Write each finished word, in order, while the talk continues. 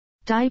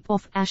type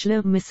of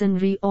ashlar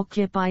masonry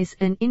occupies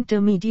an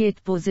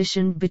intermediate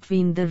position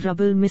between the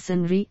rubble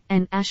masonry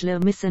and ashlar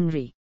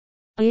masonry.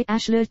 A.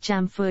 Ashlar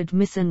chamfered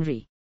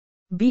masonry.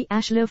 B.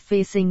 Ashlar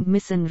facing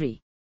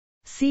masonry.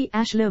 C.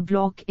 Ashlar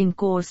block in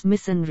course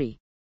masonry.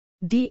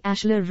 D.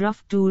 Ashlar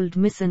rough tooled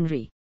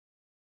masonry.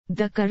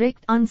 The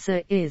correct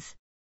answer is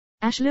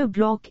ashlar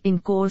block in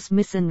course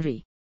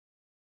masonry.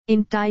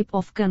 In type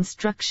of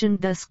construction,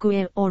 the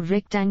square or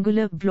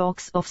rectangular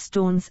blocks of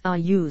stones are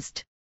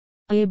used.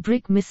 A.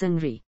 Brick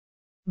masonry.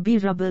 B.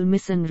 Rubble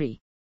masonry.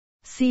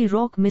 C.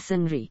 Rock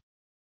masonry.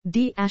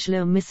 D.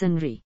 Ashlar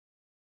masonry.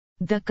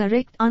 The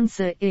correct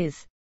answer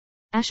is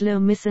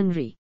ashlar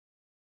masonry.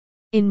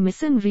 In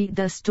masonry,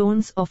 the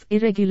stones of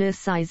irregular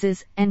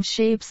sizes and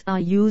shapes are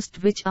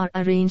used, which are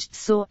arranged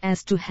so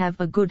as to have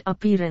a good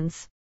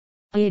appearance.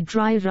 A.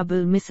 Dry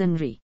rubble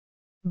masonry.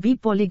 B.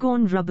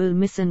 Polygon rubble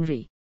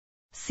masonry.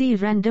 C.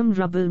 Random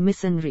rubble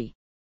masonry.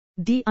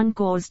 D.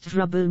 Uncaused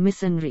rubble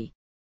masonry.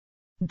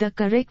 The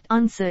correct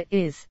answer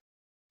is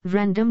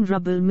random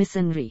rubble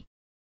masonry.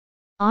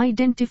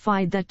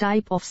 Identify the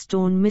type of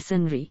stone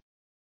masonry.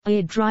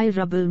 A. Dry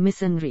rubble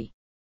masonry.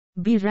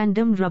 B.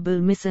 Random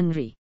rubble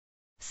masonry.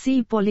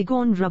 C.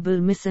 Polygon rubble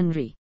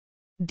masonry.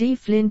 D.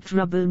 Flint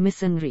rubble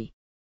masonry.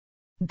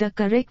 The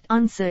correct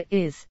answer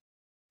is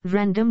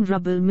random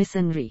rubble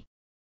masonry.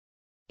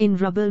 In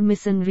rubble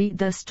masonry,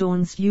 the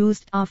stones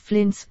used are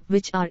flints,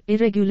 which are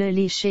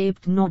irregularly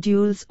shaped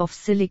nodules of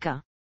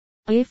silica.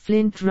 A.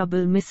 Flint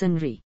rubble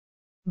masonry.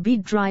 B.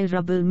 Dry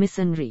rubble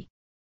masonry.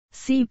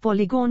 C.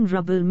 Polygon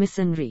rubble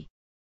masonry.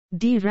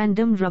 D.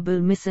 Random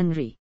rubble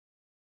masonry.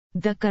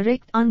 The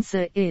correct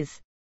answer is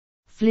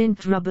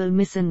flint rubble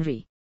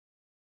masonry.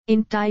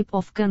 In type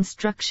of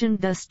construction,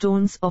 the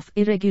stones of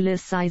irregular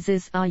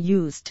sizes are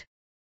used.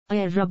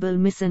 A. Rubble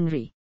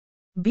masonry.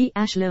 B.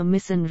 Ashlar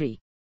masonry.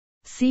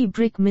 C.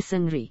 Brick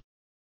masonry.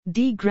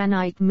 D.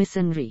 Granite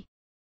masonry.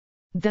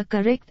 The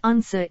correct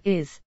answer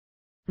is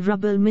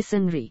rubble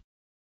masonry.